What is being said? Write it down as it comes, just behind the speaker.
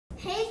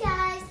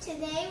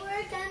today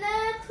we're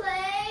gonna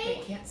play...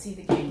 I can't see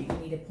the game. You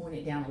need to point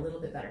it down a little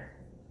bit better.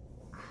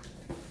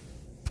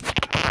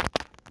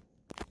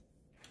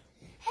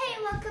 Hey,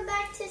 welcome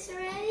back to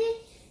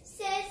Serenity,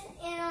 sis,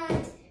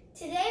 and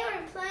today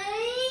we're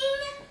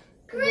playing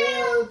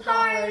Grill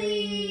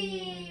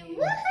Party!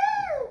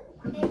 Woohoo!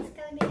 It's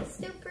gonna be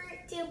super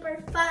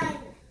duper fun.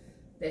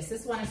 This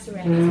is one of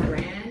Serenity's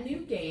brand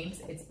new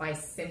games. It's by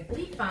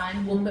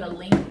SimplyFun. We'll put a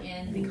link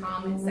in the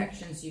comment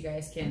section so you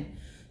guys can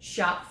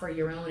shop for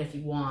your own if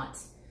you want.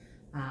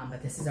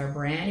 But this is our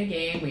brand new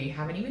game. We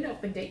haven't even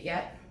opened it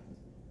yet.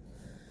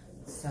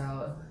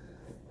 So,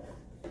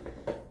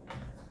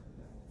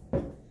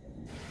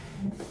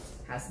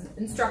 has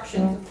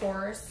instructions, of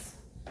course.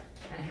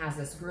 And it has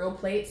this grill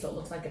plate, so it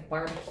looks like a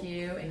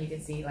barbecue. And you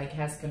can see, like, it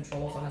has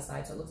controls on the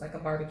side, so it looks like a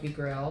barbecue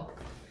grill.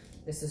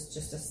 This is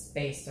just a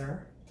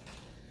spacer.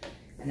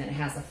 And then it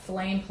has a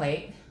flame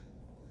plate.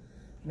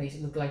 Makes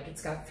it look like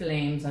it's got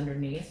flames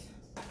underneath.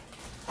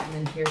 And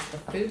then here's the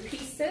food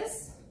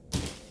pieces.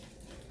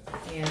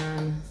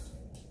 And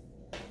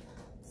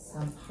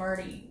some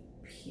party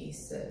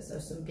pieces, or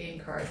some game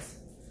cards.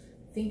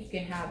 I think you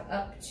can have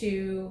up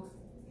to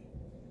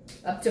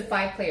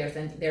 5 players,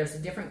 and there's a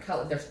different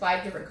color. There's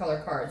 5 different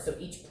color cards, so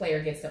each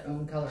player gets their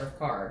own color of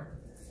card.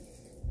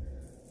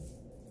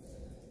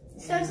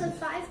 So it's a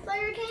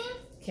 5-player game?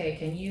 Okay,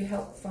 can you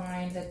help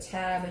find the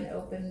tab and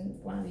open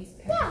one of these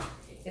packs? Yeah.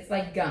 It's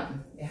like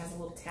gum. It has a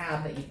little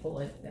tab that you pull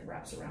it that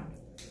wraps around.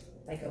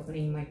 Like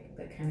opening like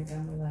the kind of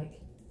gum we like.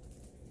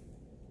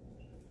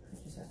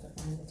 I just have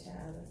to find the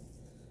tab.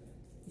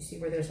 You see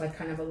where there's like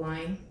kind of a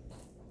line?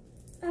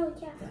 Oh,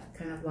 yeah. That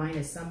kind of line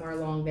is somewhere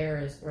along there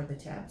is where the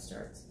tab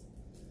starts.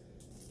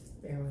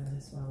 Bear with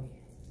us while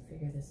we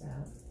figure this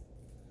out.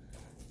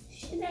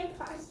 Should I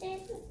pause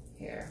it?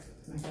 Here,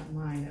 I got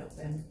mine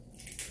open.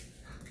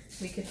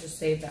 We could just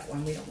save that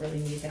one. We don't really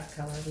need that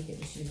color. We could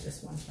just use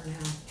this one for now.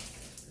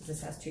 Because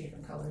this has 2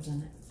 different colors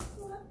in it.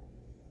 What?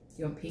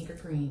 You want pink or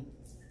green?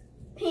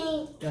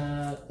 Pink.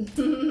 Duh.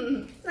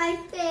 My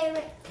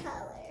favorite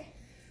color.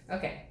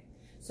 Okay,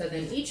 so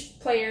then each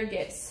player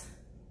gets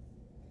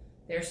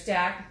their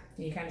stack.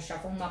 And you kind of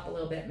shuffle them up a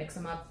little bit, mix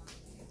them up.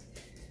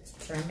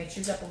 Try and mix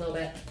yours up a little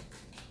bit.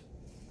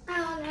 I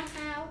don't know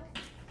how.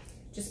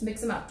 Just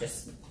mix them up.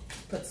 Just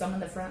put some in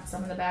the front,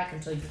 some in the back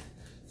until you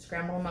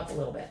scramble them up a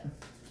little bit.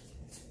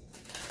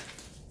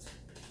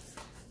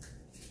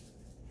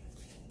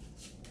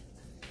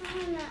 I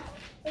don't know.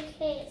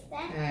 Okay, is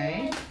that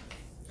Okay. good?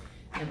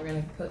 And we're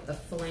going to put the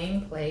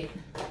flame plate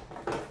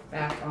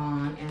back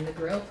on and the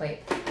grill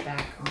plate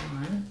back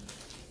on.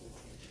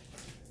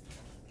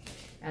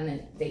 And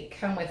then they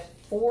come with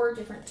 4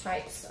 different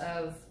types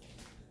of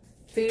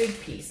food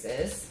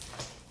pieces.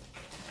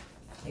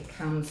 It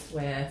comes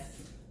with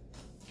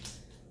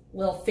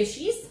little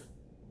fishies.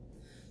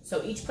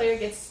 So each player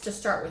gets to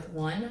start with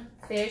 1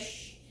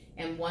 fish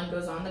and 1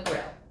 goes on the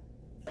grill.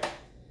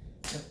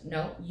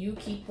 No, you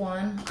keep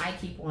 1, I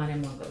keep 1,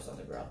 and 1 goes on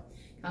the grill.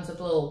 Comes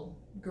with little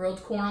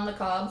grilled corn on the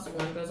cob, so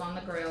 1 goes on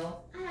the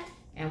grill,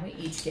 and we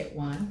each get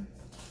 1.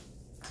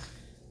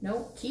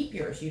 No, keep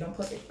yours. You don't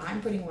put it.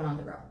 I'm putting 1 on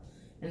the grill.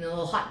 And the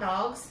little hot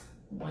dogs,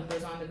 1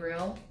 goes on the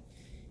grill,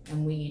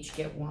 and we each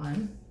get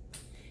 1.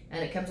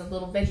 And it comes with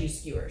little veggie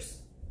skewers.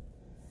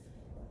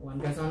 1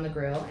 goes on the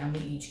grill, and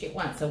we each get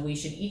 1. So we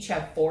should each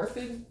have 4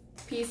 food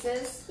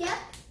pieces. Yep.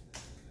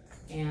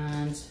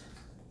 And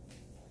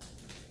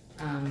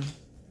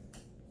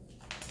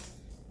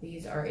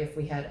these are if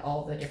we had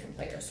all the different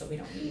players, so we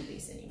don't need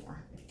these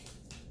anymore.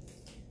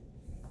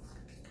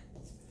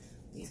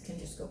 These can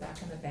just go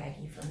back in the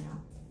baggie for now.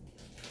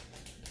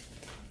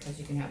 Because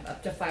you can have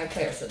up to 5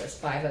 players, so there's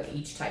 5 of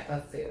each type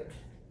of food.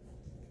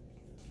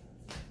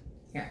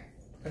 Here,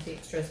 put the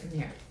extras in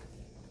here.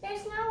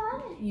 There's no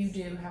others. You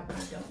do have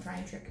one, don't try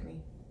and trick me.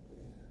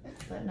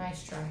 But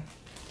nice try.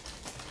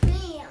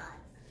 Man.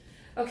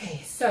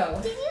 Okay, so...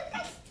 Did you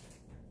guys...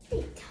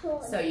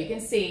 So you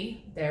can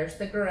see, there's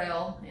the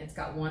grill. It's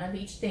got 1 of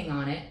each thing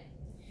on it.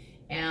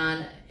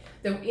 And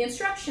the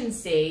instructions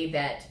say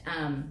that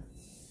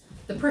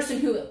the person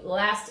who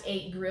last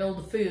ate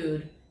grilled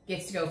food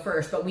gets to go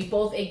first, but we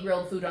both ate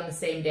grilled food on the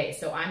same day.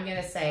 So I'm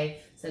gonna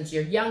say, since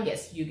you're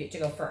youngest, you get to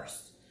go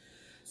first.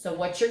 So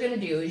what you're gonna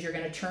do is you're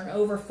gonna turn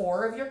over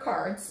 4 of your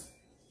cards.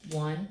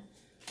 1,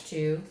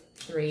 2,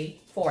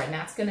 3, 4, and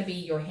that's gonna be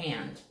your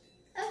hand.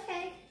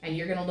 Okay. And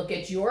you're gonna look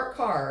at your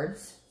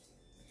cards,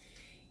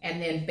 and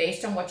then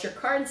based on what your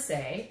cards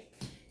say,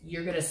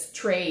 you're gonna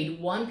trade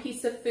 1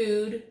 piece of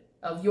food,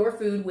 of your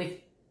food, with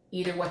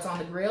either what's on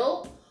the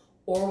grill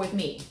or with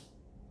me.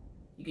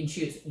 You can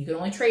choose. You can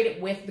only trade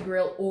it with the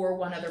grill or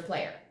 1 other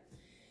player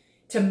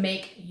to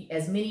make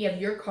as many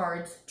of your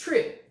cards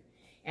true.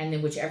 And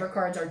then whichever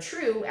cards are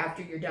true,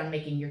 after you're done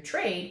making your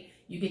trade,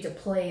 you get to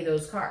play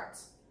those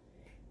cards.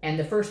 And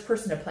the first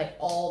person to play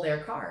all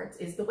their cards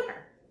is the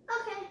winner.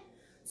 Okay.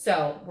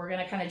 So we're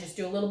gonna kind of just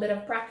do a little bit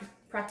of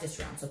practice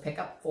round. So pick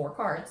up 4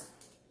 cards.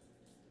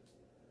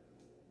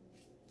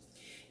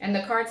 And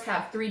the cards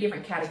have 3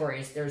 different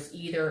categories. There's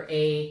either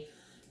a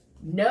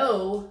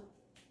no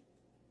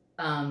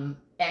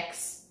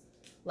X,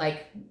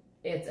 like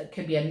it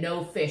could be a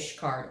no fish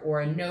card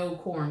or a no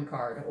corn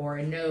card or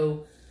a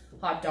no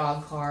hot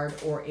dog card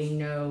or a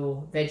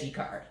no veggie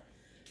card.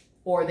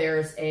 Or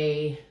there's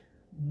a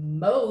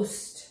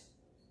most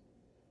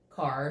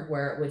card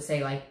where it would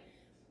say like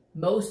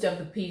most of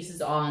the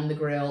pieces on the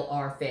grill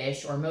are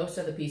fish, or most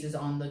of the pieces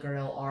on the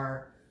grill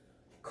are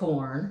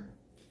corn.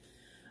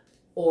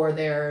 Or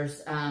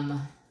there's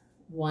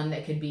one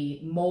that could be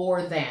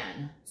more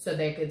than, so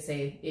they could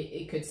say,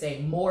 it could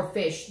say more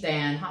fish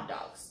than hot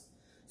dogs.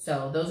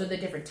 So those are the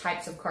different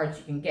types of cards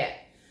you can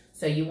get.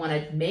 So you want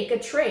to make a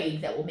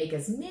trade that will make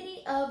as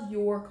many of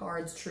your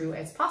cards true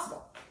as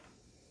possible.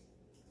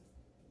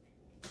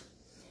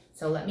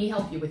 So let me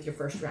help you with your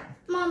first round.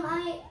 Mom,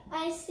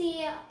 I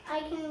see,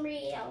 I can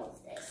read all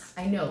of this.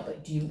 I know,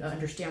 but do you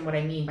understand what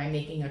I mean by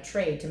making a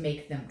trade to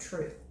make them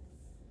true?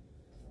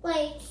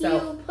 Like,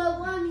 so, you put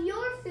one of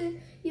your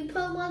food, you put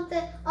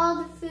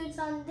all the foods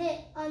on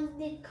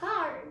the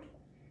card.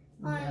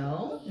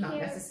 No, not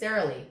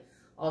necessarily.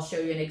 I'll show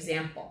you an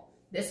example.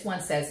 This one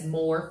says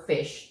more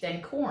fish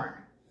than corn.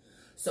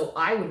 So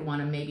I would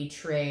want to maybe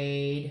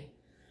trade,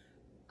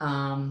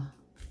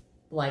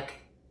 like,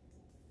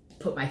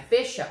 put my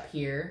fish up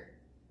here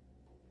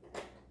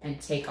and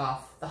take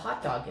off the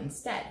hot dog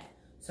instead.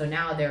 So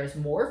now there's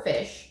more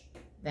fish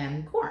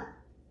than corn.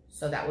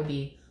 So that would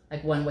be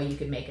like one way you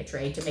could make a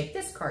trade to make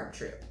this card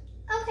true.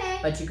 Okay.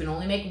 But you can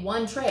only make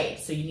one trade.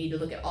 So you need to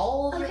look at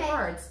all of your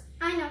cards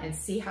and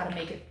see how to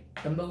make it,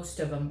 the most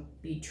of them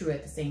be true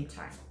at the same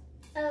time.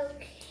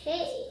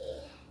 Okay.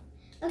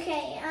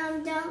 Okay,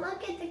 don't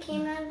look at the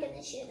camera. I'm going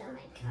to shoot on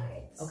my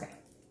cards. Okay.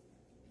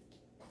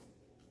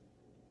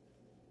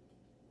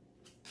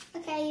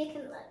 Okay, you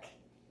can look.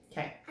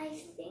 Okay. I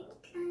think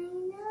I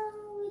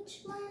know which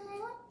one I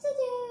want to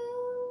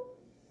do.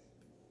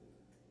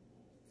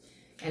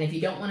 And if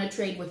you don't want to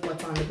trade with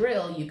what's on the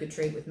grill, you could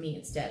trade with me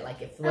instead.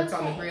 Like if what's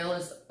on the grill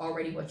is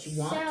already what you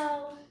want. So,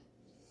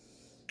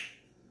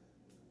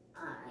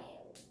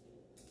 I'll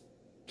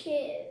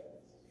give...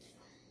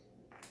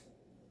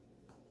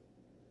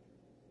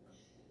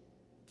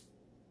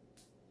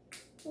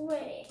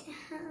 Wait.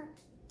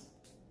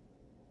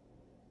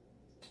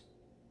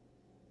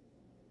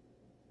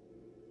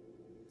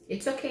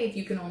 It's okay if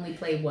you can only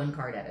play one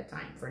card at a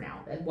time for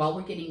now. While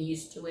we're getting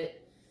used to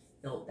it,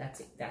 no,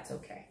 that's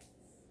okay.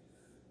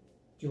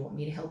 Do you want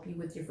me to help you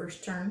with your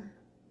first turn?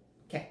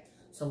 Okay,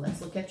 so let's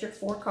look at your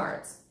 4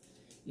 cards.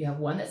 You have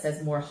one that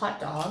says more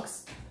hot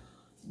dogs,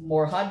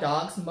 most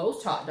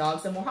hot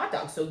dogs, and more hot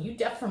dogs. So you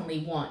definitely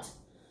want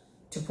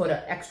to put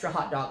an extra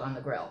hot dog on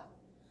the grill.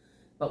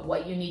 But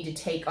what you need to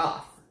take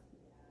off,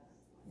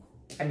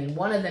 I mean,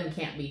 one of them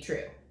can't be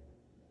true.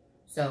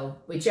 So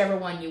whichever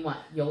one you want,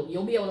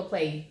 you'll be able to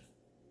play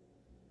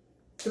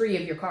 3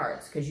 of your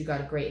cards because you got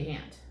a great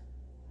hand.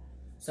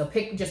 So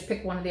just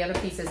pick one of the other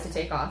pieces to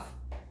take off.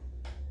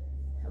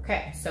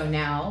 Okay, so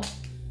now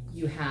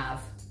you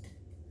have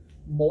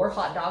more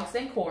hot dogs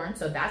than corn,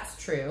 so that's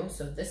true.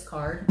 So this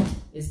card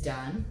is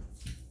done.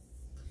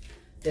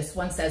 This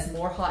one says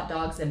more hot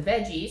dogs than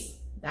veggies.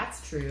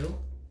 That's true.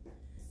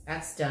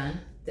 That's done.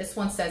 This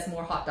one says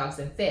more hot dogs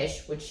than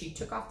fish, which she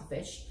took off the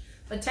fish.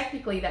 But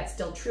technically that's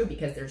still true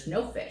because there's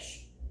no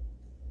fish.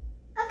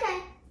 Okay.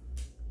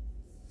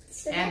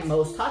 So and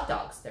most hot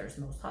dogs. There's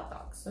most hot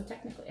dogs. So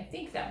technically, I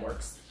think that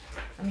works.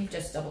 Let me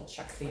just double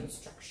check the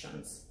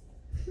instructions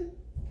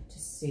to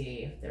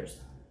see if there's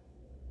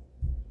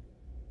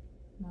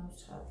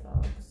most hot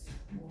dogs,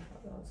 more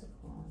hot dogs are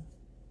corn.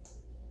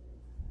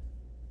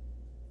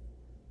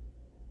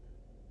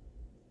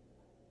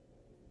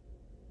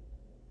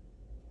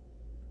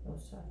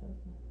 Most hot dogs.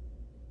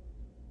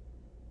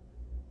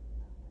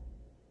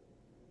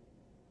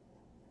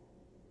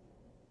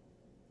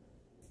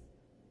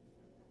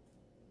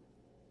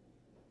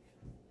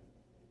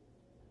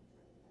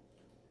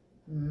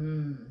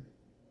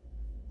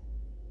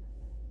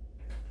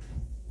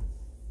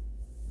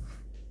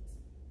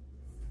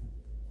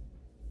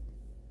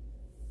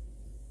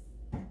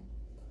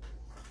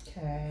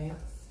 Okay.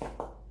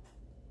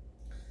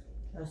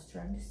 Just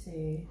trying to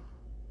see.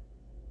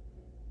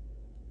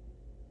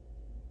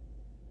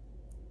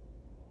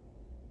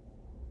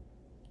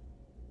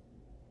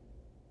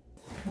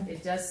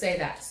 It does say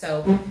that.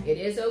 So it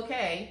is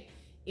okay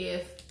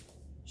if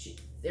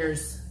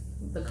there's,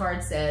 the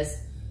card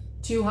says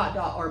 2 hot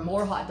dog or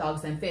more hot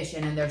dogs than fish,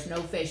 and then there's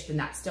no fish, then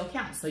that still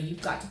counts. So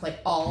you've got to play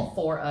all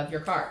 4 of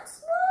your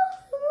cards.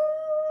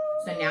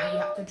 So now you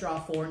have to draw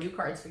 4 new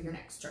cards for your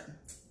next turn.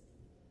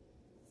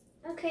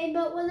 Okay,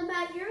 but what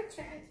about your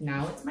turn?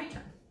 Now it's my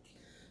turn.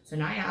 So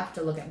now I have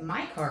to look at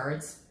my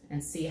cards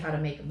and see how to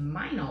make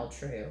mine all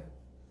true.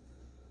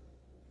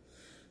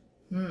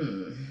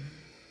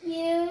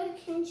 You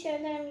can show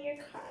them your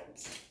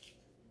cards.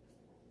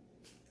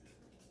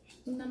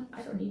 No,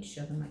 I don't need to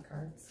show them my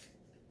cards.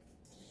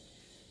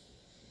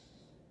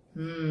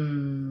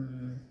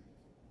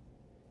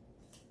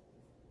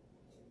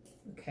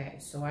 Okay,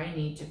 so I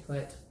need to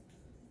put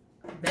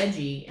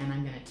veggie and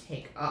I'm going to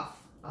take off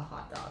a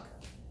hot dog.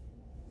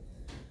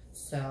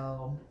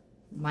 So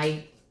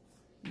my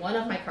One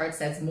of my cards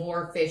says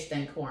more fish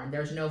than corn.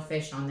 There's no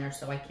fish on there,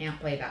 so I can't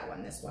play that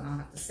one. This one I'll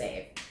have to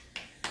save.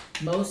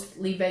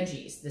 Mostly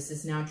veggies. This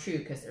is now true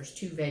because there's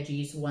 2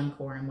 veggies, 1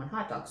 corn, and 1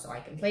 hot dog, so I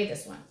can play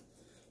this one.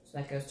 So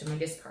that goes to my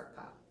discard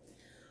pile.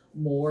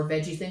 More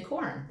veggies than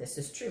corn. This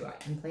is true. I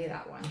can play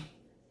that one.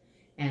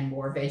 And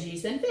more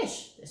veggies than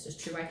fish. This is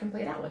true. I can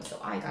play that one. So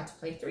I got to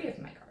play 3 of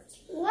my cards.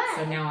 Wow.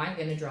 So now I'm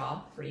going to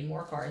draw 3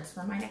 more cards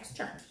for my next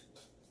turn.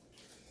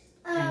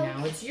 And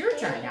now it's your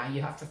turn. Now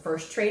you have to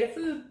first trade a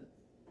food.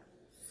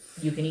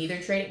 You can either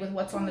trade it with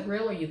what's on the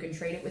grill or you can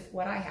trade it with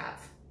what I have.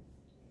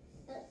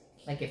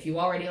 Like if you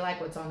already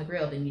like what's on the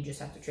grill, then you just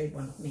have to trade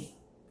one with me.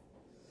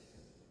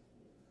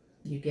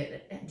 You get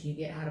it? Do you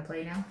get how to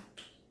play now?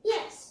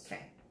 Yes.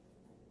 Okay.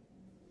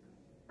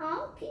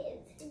 I'll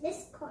give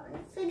this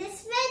corn for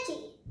this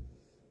veggie.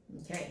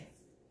 Okay.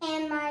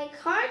 And my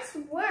cards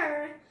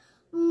were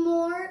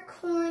more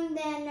corn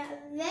than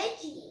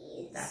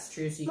veggies. That's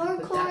true. So you more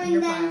can put that in corn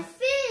your than pile.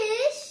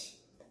 fish.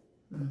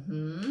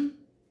 Mm-hmm.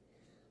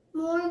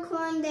 More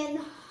corn than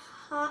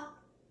hot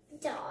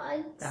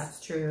dogs. That's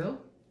true.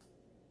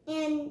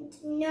 And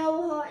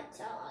no hot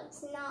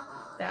dogs.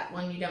 Nuh-uh. That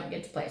one you don't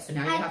get to play. So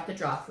now you have to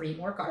draw 3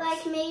 more cards.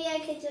 Like maybe I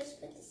could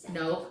just put this out.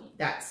 No,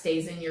 that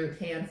stays in your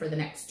hand for the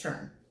next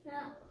turn. No.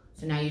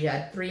 So now you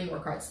add 3 more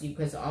cards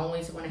because you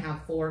always want to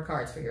have 4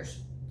 cards for your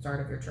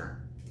start of your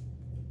turn.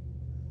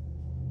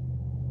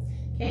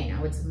 Okay,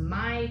 now it's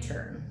my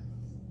turn.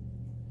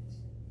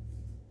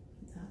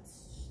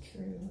 That's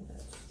true.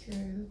 That's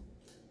true.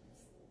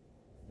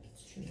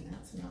 That's true.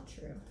 That's not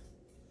true.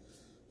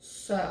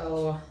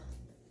 So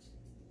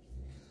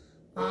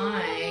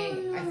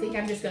I think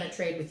I'm just going to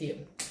trade with you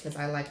because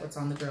I like what's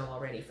on the grill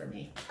already for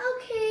me.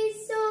 Okay,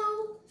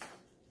 so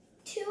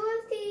 2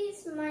 of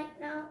these might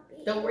not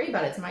be. Don't worry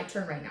about it. It's my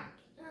turn right now.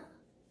 Oh.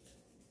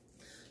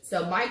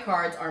 So my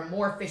cards are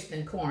more fish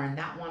than corn.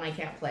 That one I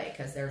can't play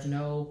because there's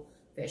no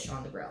fish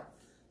on the grill.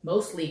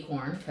 Mostly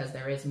corn because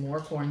there is more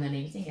corn than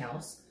anything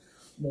else.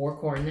 More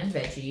corn than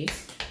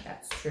veggies.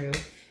 That's true.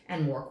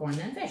 And more corn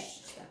than fish.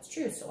 That's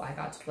true. So I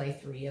got to play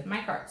 3 of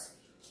my cards.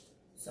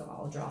 So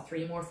I'll draw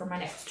 3 more for my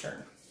next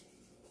turn.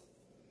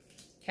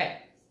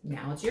 Okay,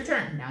 now it's your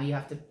turn. Now you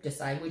have to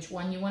decide which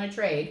one you want to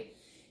trade.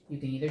 You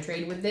can either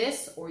trade with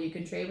this or you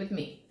can trade with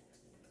me.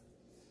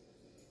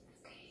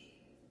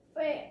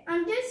 Wait,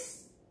 I'm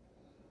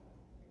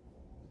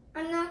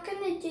not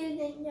gonna do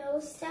the no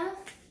stuff.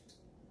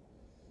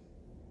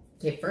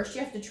 Okay, first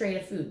you have to trade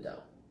a food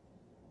though.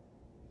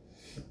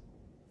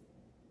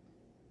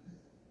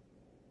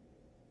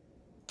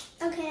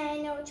 Okay, I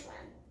know which one.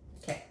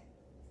 Okay.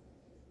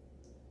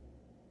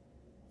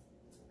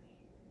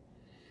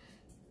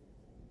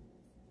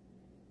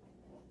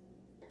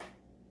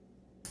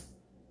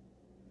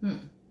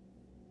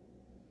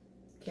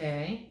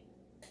 Okay.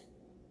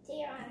 Do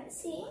you want to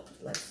see?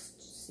 Let's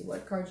see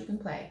what cards you can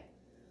play.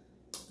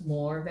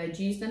 More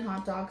veggies than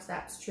hot dogs,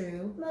 that's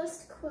true.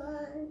 Most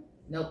corn.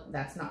 Nope,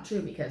 that's not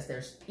true because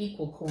there's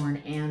equal corn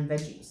and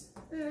veggies.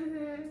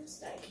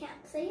 So I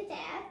can't play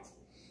that.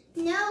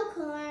 No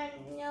corn,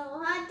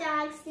 no hot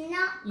dogs,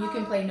 You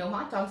can play no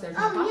hot dogs, there's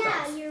no hot dogs.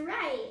 Oh yeah, you're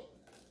right.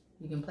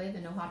 You can play the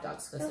no hot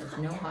dogs because there's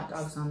no hot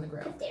dogs on the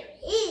grill. But there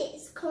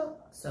is corn.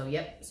 So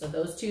yep, so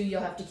those 2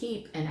 you'll have to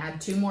keep and add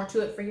 2 more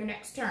to it for your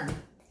next turn.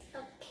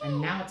 Okay.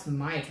 And now it's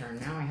my turn.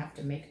 Now I have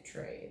to make a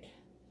trade.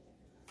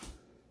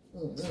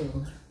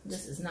 Ooh,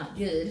 this is not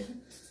good.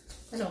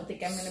 I don't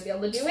think I'm going to be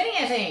able to do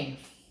anything.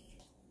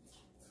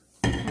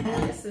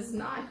 This is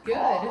not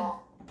good.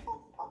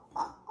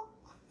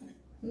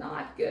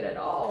 Not good at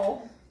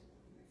all.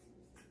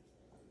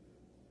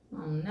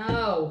 Oh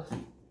no.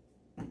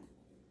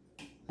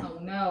 Oh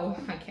no,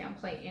 I can't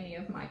play any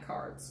of my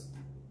cards.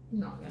 I'm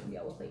not going to be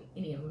able to play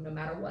any of them no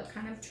matter what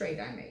kind of trade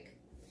I make.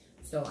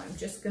 So I'm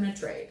just going to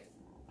trade.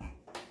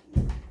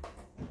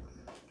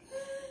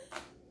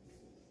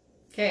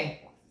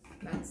 Okay,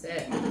 that's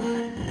it.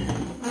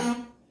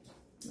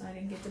 I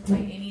didn't get to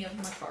play any of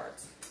my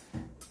cards.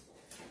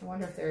 I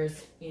wonder if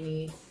there's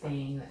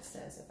anything that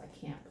says if I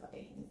can't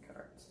play any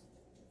cards.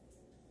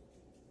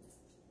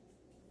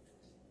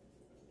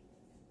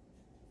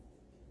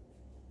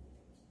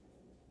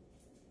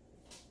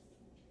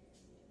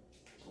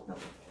 Oh,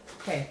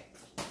 okay.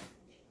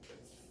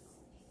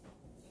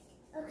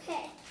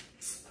 Okay.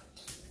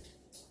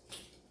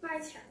 My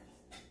turn.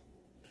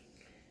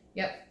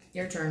 Yep,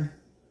 your turn.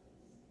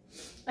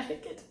 I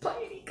didn't get to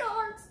play any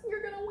cards.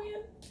 You're gonna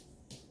win.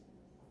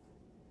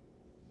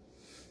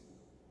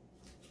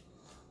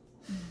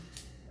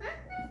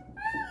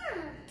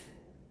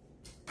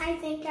 I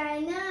think I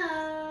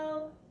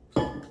know.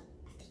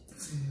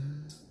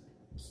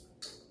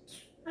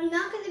 I'm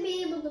not going to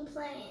be able to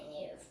play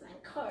any of my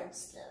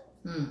cards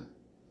though.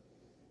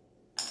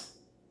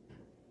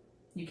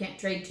 You can't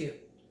trade 2. You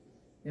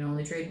can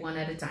only trade 1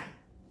 at a time.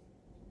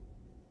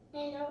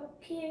 And I'll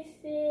give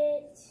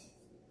it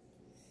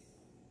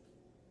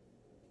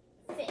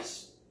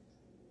fish.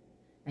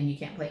 And you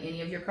can't play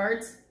any of your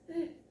cards?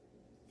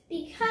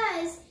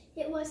 Because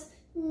it was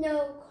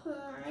no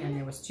corn. And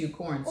there was 2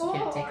 corns. You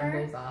can't take them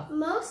both off.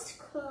 Most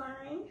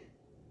corn.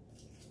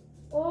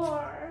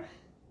 or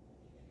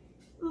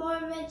more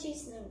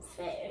veggies than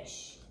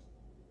fish.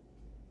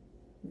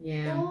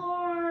 Yeah.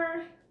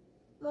 Or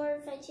more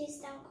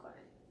veggies than corn.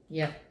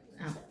 Yep.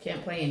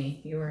 Can't play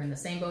any. You were in the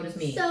same boat as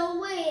me. So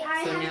wait,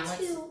 I So have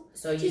to.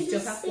 So you still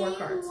have 4 same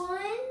cards.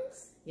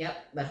 Ones?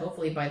 Yep. But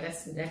hopefully by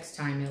this next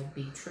time it'll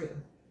be true.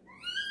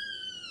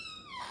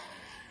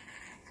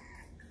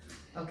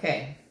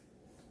 Okay.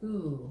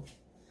 Ooh.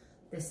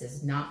 This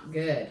is not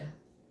good.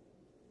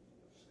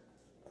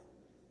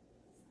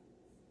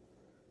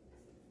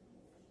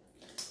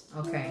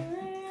 Okay.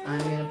 I'm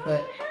gonna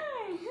put.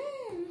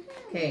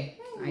 Okay.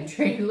 I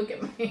try to look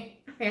at my.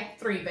 I have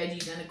 3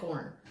 veggies and a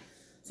corn.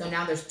 So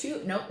now there's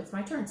 2. Nope, it's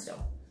my turn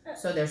still.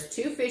 So there's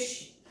 2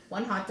 fish,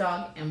 1 hot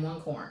dog, and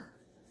 1 corn.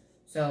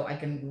 So I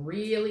can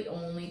really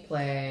only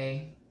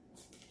play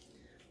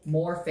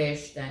more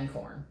fish than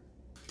corn.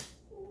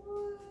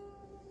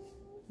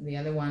 The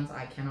other ones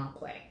I cannot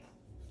play.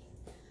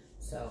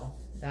 So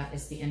that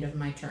is the end of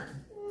my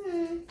turn.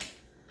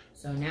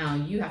 So now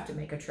you have to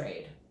make a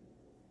trade.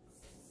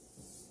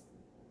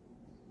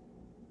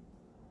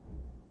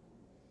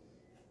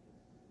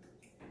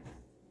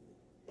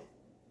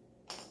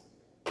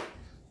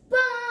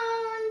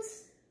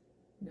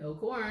 No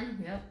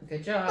corn. Yep,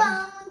 good job.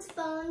 Bones,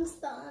 bones,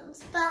 bones,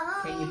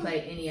 bones. Can you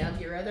play any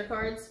of your other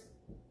cards?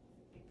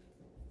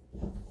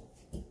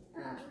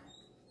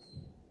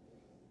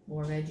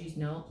 More veggies?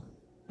 No.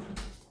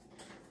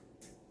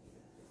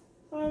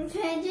 More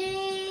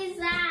veggies.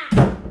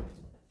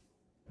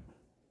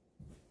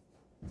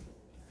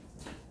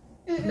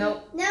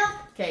 Nope. Nope.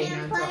 Okay,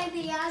 Can't now play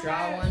the other.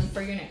 draw 1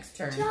 for your next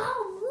turn. Draw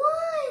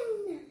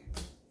 1.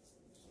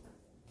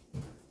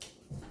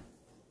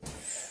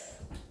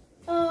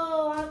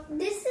 Oh,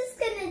 this is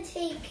gonna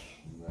take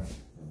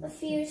a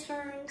few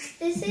turns.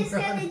 This is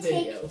gonna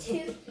take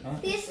 2.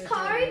 This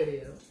card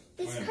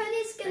is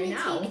gonna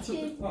take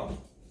 2.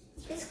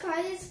 This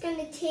card is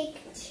gonna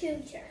take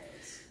 2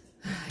 turns.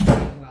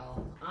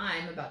 Well,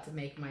 I'm about to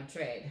make my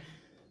trade.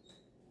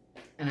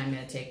 And I'm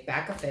gonna take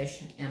back a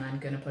fish and I'm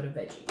gonna put a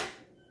veggie.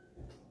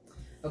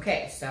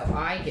 Okay, so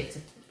I get to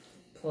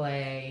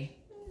play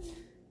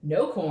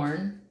no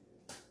corn,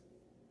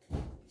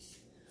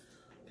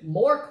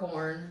 more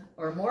corn,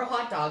 or more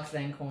hot dogs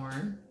than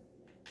corn,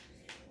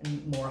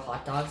 and more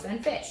hot dogs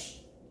than fish.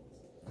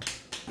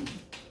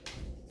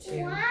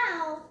 2,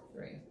 Wow.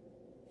 3.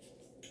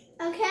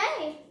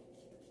 Okay.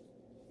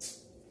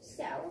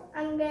 So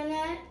I'm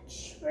gonna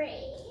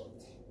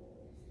trade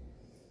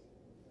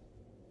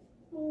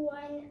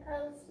 1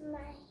 of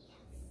my.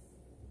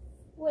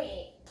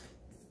 Wait.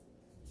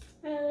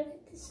 I'm gonna look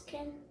at this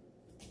again.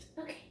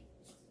 Okay.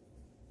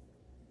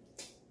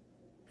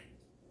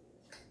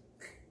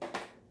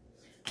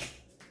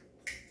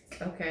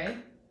 Okay.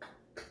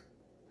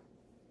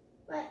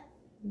 What?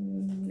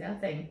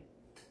 Nothing.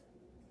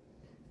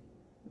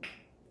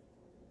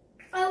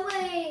 Oh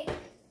wait.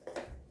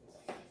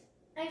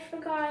 I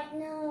forgot.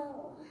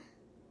 No.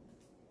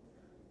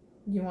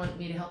 You want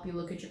me to help you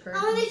look at your cards?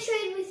 I want to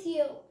trade with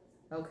you.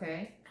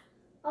 Okay.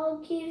 I'll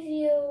give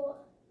you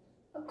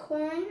a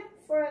corn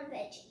for a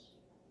veggie.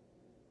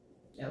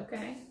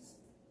 Okay.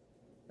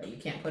 But you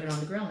can't put it on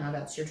the grill now.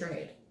 That's your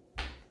trade.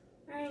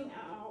 I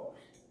know.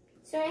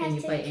 So I have Can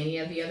you to play any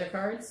of the other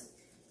cards?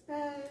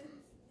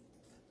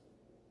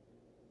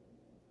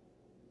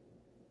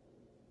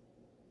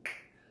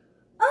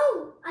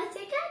 Oh, I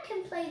think I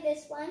can play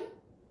this one.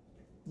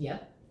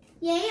 Yep.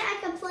 Yay, I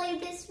can play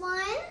this one.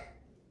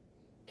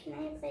 Can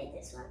I play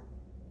this one?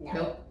 No.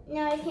 Nope.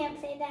 No, I can't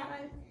play that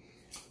one.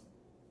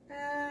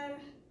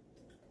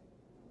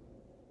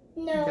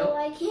 No, Nope.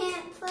 I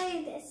can't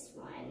play this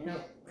one.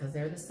 Nope, because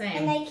they're the And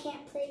same. I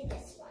can't play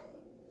this one.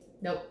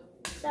 Nope.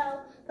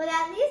 So, but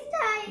at least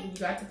I You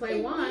got to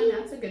play one.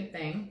 That's a good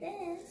thing.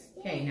 this.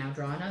 Okay, now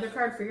draw another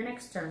card for your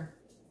next turn.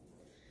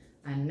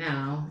 And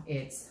now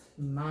it's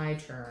my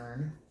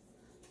turn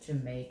to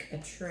make a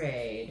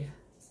trade.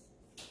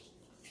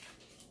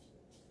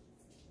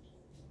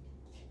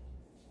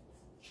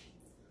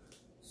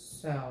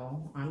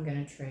 So I'm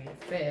going to trade a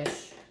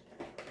fish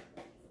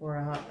for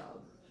a hot dog.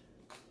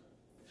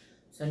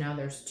 So now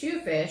there's 2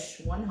 fish,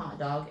 1 hot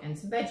dog, and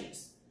some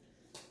veggies.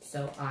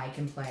 So I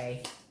can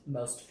play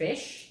most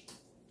fish,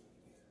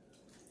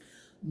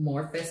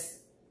 more fish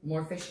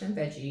than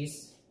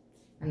veggies,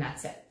 and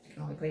that's it. I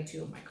can only play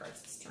 2 of my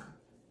cards this turn.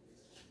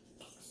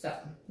 So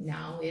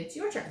now it's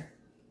your turn.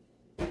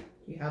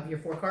 You have your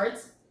 4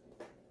 cards?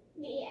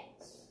 Yes.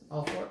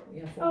 All 4?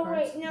 You have 4 Oh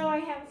cards? wait, no, I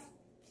have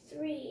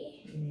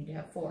 3. You need to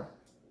have 4.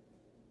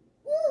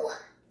 Ooh.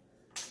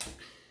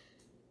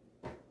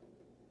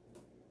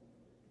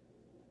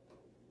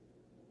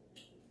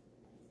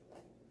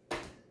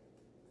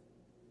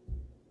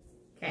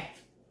 Okay.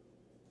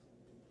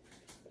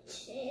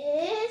 Which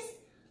is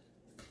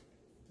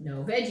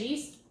No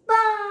veggies.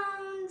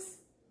 bones.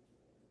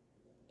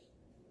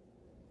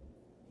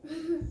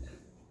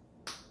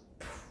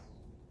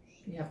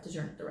 You have to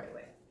turn it the right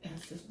way. It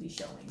has to be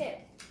showing. There.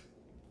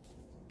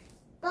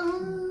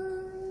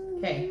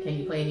 Bones. Okay, can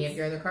you play any of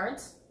your other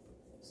cards?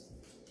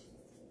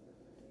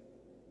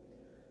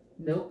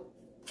 Nope.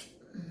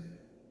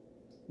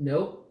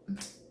 Nope.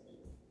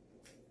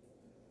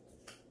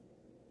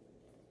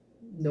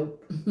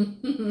 Nope.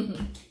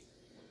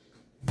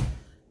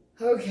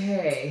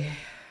 Okay.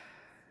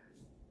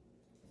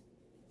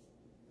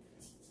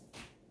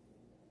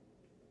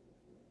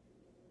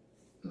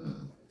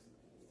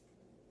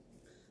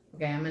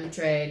 Okay, I'm gonna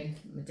trade.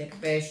 I'm gonna take a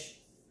fish.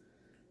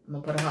 I'm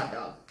gonna put a hot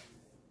dog.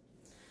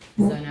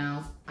 So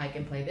now I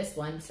can play this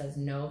one. It says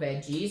no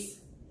veggies.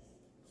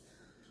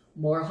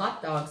 More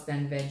hot dogs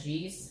than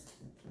veggies.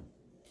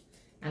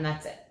 And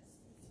that's it.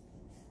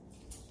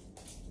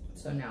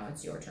 So now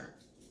it's your turn.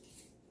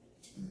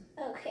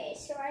 Okay,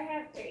 so I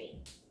have 3.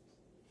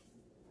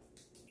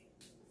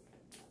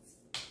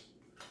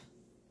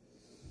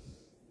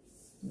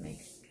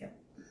 Yep.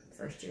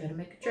 First you gotta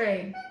make a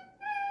trade.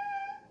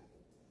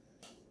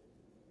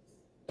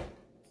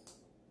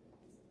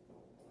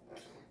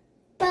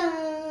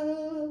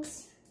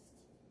 Bones.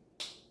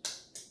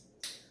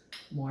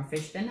 More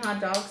fish than hot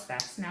dogs.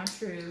 That's now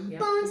true. Yep.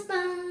 Bones,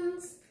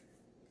 bones.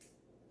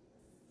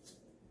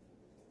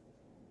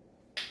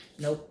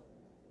 Nope.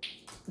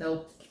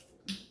 Nope.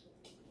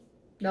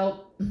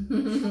 Nope. I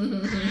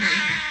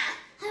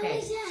Okay.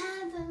 wish I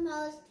had the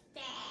most.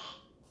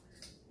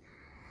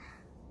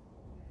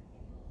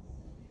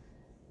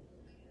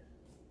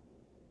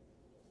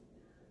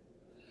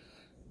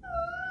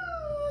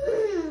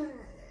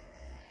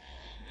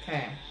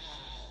 Okay.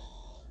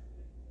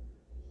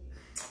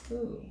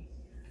 Ooh.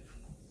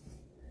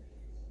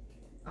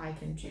 I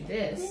can do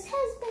This this.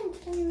 has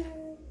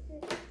been.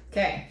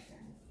 Okay.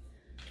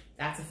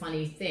 That's a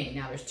funny thing.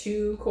 Now there's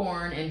 2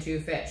 corn and 2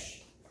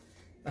 fish.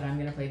 But I'm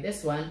gonna play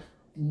this one.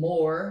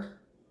 More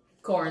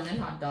corn than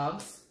hot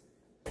dogs.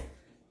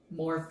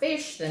 More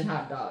fish than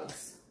hot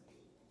dogs.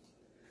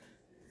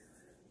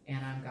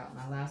 And I've got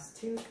my last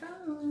 2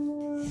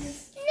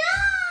 cards.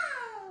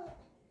 No!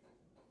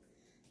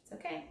 It's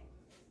okay.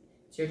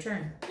 It's your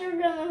turn. You're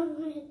gonna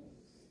win.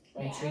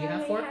 Make sure you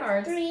have 4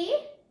 cards. 3.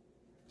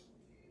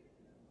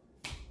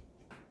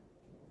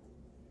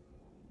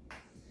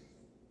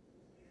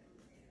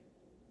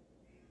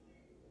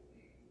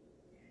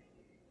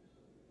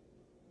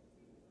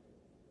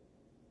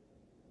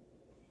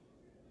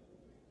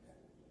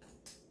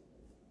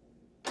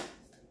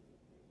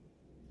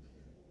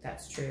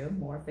 That's true.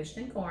 More fish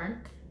than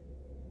corn.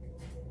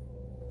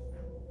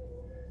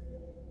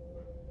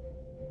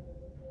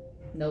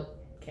 Nope.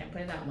 Can't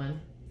play that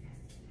one.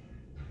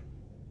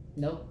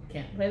 Nope.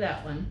 Can't play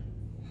that one.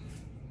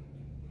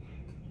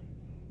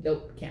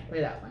 Nope. Can't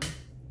play that one.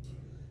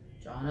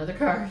 Draw another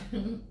card.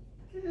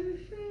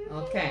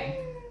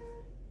 Okay.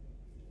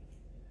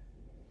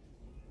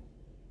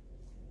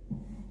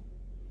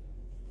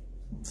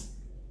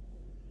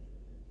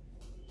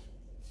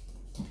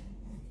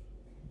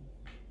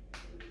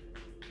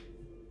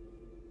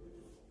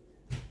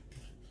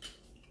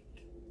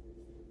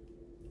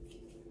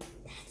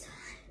 That's what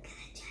I'm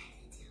gonna try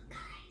to do,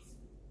 guys.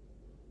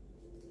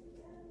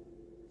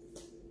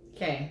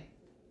 Okay.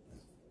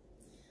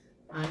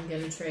 I'm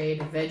going to trade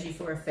a veggie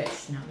for a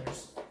fish. Now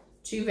there's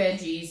 2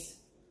 veggies,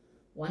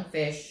 1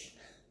 fish,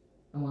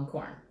 and 1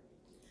 corn.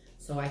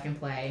 So I can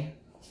play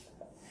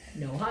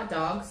no hot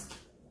dogs,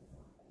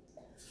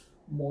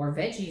 more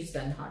veggies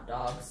than hot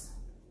dogs,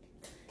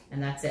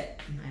 and that's it.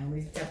 I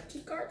only have 2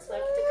 cards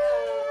left to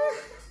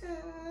go.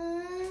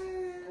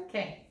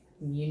 Okay,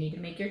 you need to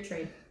make your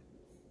trade.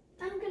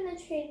 I'm gonna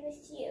trade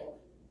with you.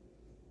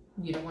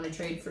 You don't want to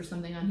trade for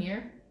something on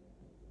here?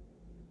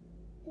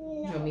 Do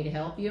you want No. me to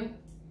help you?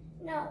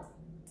 No.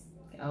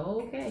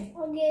 Okay.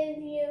 I'll give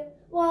you.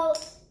 Well,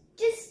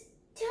 just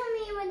tell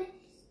me when.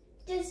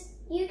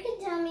 You can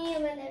tell me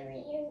whenever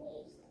you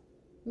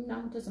need. No,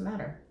 it doesn't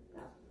matter.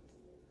 No.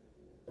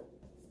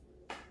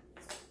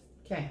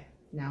 Okay,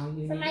 now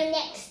you For need my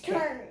next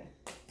turn.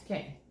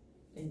 Okay,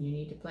 then you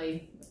need to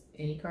play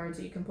any cards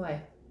that you can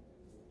play.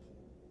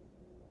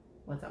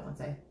 What's that one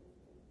say?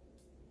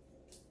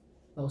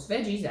 Most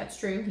veggies, that's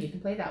true. You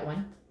can play that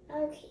one.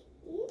 Okay.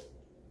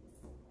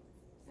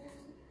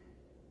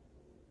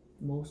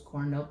 Most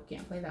corn, nope,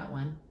 can't play that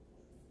one.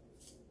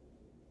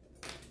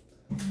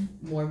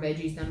 More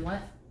veggies than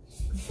what?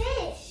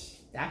 Fish.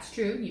 That's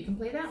true. You can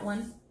play that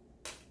one.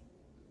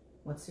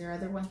 What's your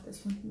other one?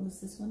 This one? What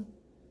was this one?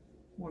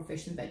 More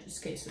fish than veggies.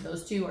 Okay, so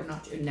those 2 are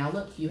not true. Now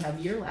look, you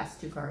have your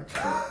last 2 cards.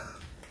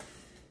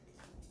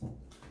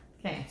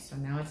 Okay, so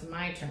now it's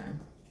my turn.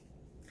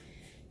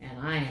 And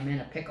I am in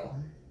a pickle.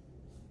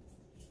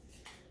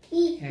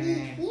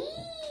 Okay.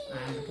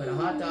 I'm going to put a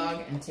hot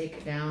dog and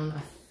take down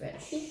a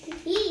fish.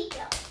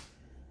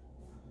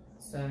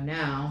 So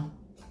now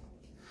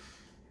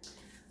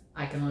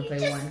I can only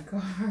play 1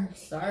 card.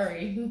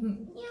 Sorry.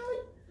 You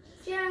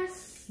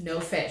just. No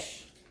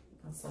fish.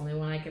 That's the only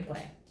one I can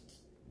play.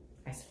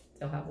 I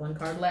still have 1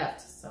 card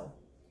left, so.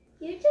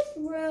 You just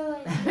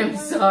ruined. I'm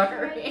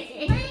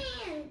sorry.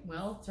 Plan.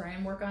 Well, try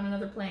and work on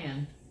another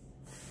plan.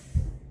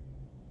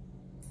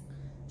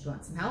 Do you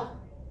want some help?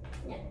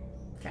 No.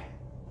 Okay.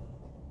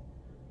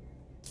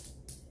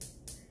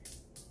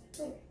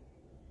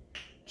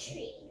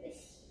 Trade with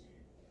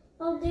you.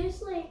 Oh,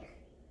 there's like,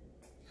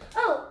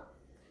 oh.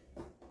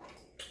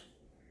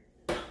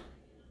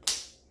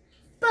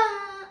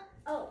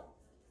 Oh.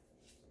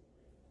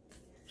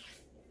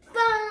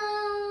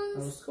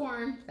 No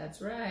scoring.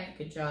 That's right.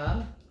 Good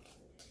job.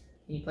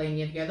 Can you play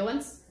any of the other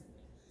ones?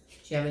 Do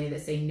you have any that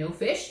say no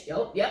fish?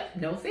 Oh, yep,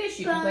 no fish.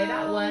 You can play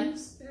that one.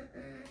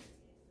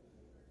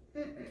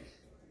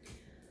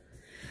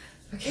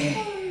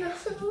 Okay. Oh,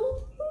 no.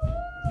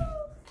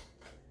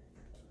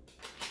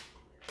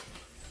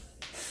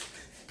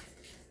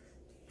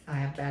 I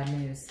have bad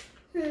news.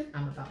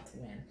 I'm about to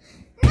win.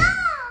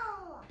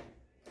 No!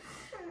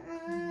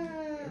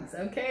 It's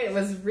okay. It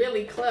was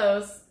really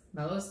close.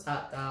 Most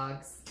hot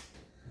dogs.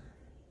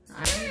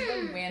 I'm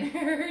the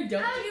winner.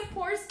 Don't be a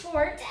poor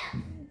sport.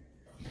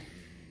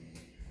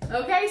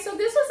 Okay, so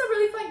this was a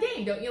really fun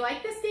game. Don't you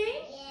like this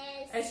game?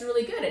 Yes. It's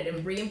really good.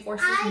 It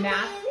reinforces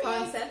math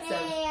concepts of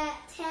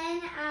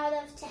 10 out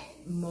of 10.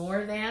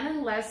 more than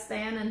and less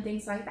than and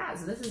things like that.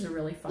 So this is a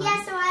really fun.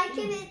 Yeah, so I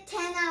give it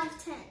 10 out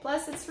of 10.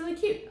 Plus, it's really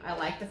cute. I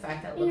like the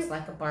fact that it looks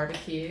like a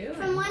barbecue.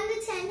 From 1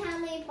 to 10, how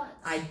many points?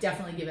 I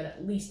definitely give it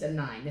at least a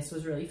 9. This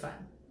was really fun.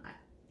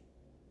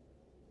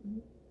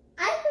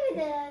 I give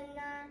it a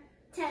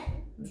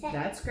 10.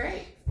 That's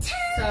great. 10.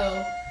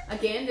 So,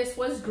 again, this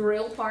was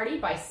Grill Party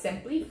by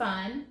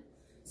SimplyFun.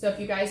 So if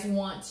you guys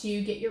want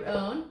to get your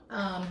own,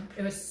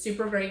 it was a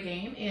super great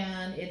game,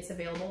 and it's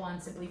available on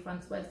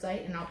SimplyFun's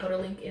website, and I'll put a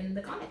link in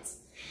the comments.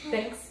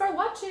 Thanks for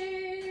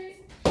watching.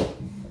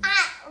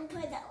 I'll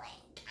put a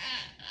link.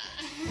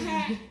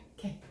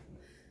 Okay.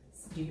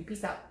 So do your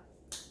peace out.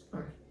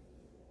 Or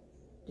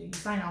do your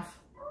sign off.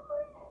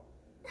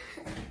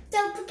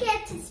 Don't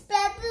forget to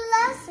spread the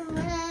love,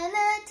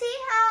 Serenity,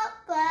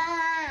 help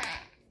us.